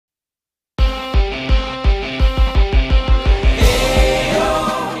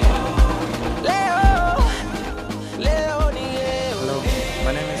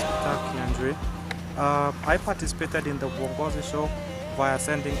I participated in the Uongozi show via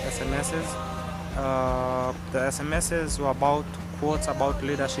sending SMSs. The SMSs were about quotes about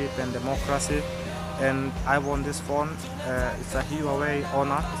leadership and democracy, and I won this phone. It's a giveaway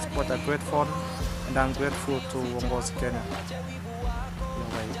honor. It's quite a great phone, and I'm grateful to Uongozi Kenya.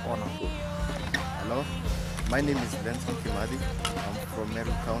 Giveaway honor. Hello, my name is Benson Kimadi. I'm from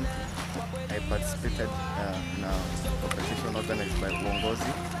Meru County. I participated in a competition organized by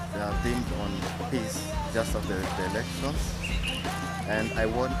Uongozi. They are themed on peace just after the elections, and I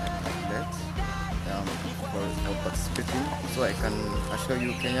won an athlete for participating. So I can assure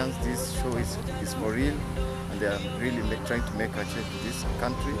you Kenyans, this show is for real, and they are really trying to make a change to this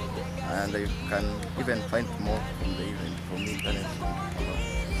country, and you can even find more from the event from the internet.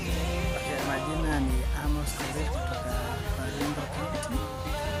 Majina ni Amos Kale kutoka Baringo County.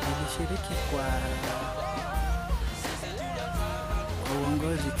 Nilishiriki kwa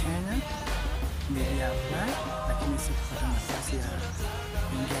Uongozi Kenya, niliapply lakini sikupata nafasi ya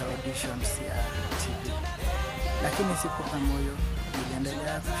kuingia auditions ya TV. Lakini sikufa moyo,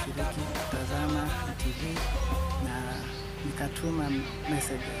 niliendelea kushiriki, kutazama TV na nikatuma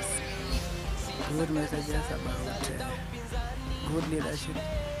messages, good messages about good leadership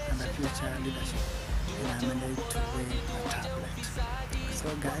and the future leadership, and I'm ready to win a tablet. So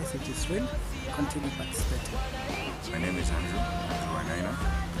guys, it is real. Continue participating. My name is Andrew Wanaina.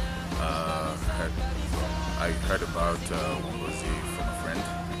 I heard about Uongozi from a friend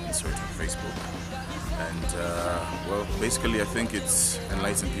and saw it on Facebook. And well, basically I think it's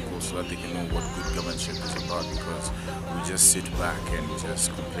enlightened people so that they can know what good governance is about, because we just sit back and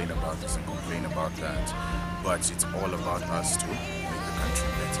just complain about this and complain about that. But it's all about us to make the country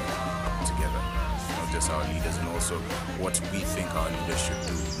better together. Not just our leaders, and also what we think our leaders should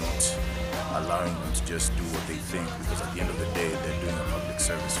do, not allowing them to just do what they think, because at the end of the day they're doing a public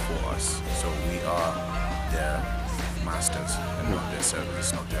service for us. So we are their masters and not their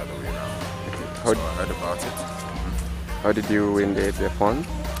servants, not the other way around. So I heard about it. How did you win the phone?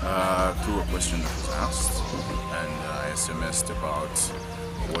 Through a question that was asked, and I SMS'd about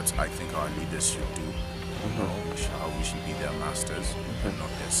what I think our leaders should do. How we should be their masters and not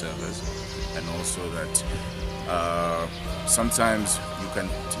their servers, and also that sometimes you can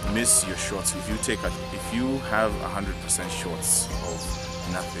miss your shots. If you have 100% shots of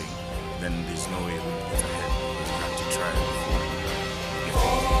nothing, then there's no way to get ahead, because you have to try it before.